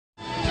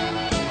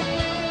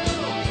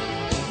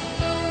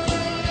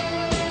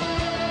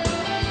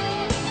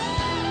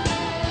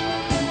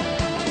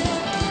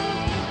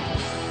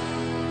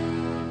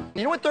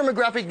what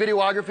thermographic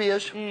videography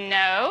is?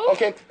 No.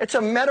 Okay, it's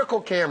a medical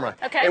camera.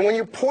 Okay. And when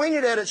you point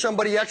it at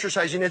somebody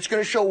exercising, it's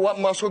going to show what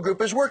muscle group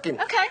is working.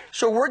 Okay.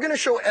 So we're going to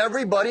show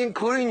everybody,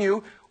 including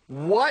you,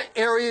 what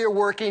area you're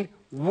working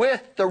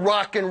with the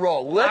rock and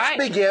roll. Let's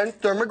begin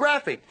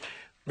thermography.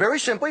 Very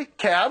simply,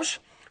 calves.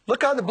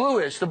 Look how the blue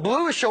is. The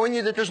blue is showing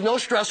you that there's no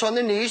stress on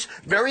the knees.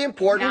 Very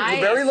important. Nice.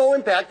 Very low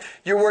impact.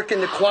 You're working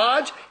the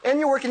quads, and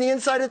you're working the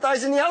inside of the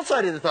thighs and the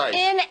outside of the thighs.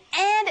 In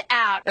and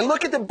out. And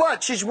look at the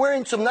butt. She's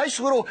wearing some nice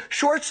little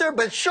shorts there,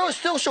 but it's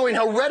still showing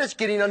how red it's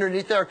getting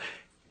underneath there.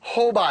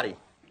 Whole body.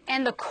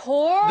 And the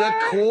core? The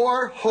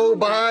core, whole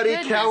body,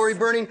 goodness. calorie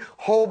burning,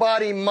 whole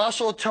body,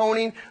 muscle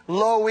toning,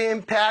 low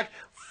impact,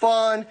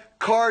 fun,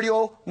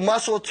 cardio,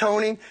 muscle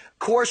toning,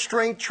 core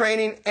strength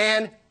training,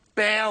 and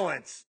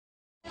balance.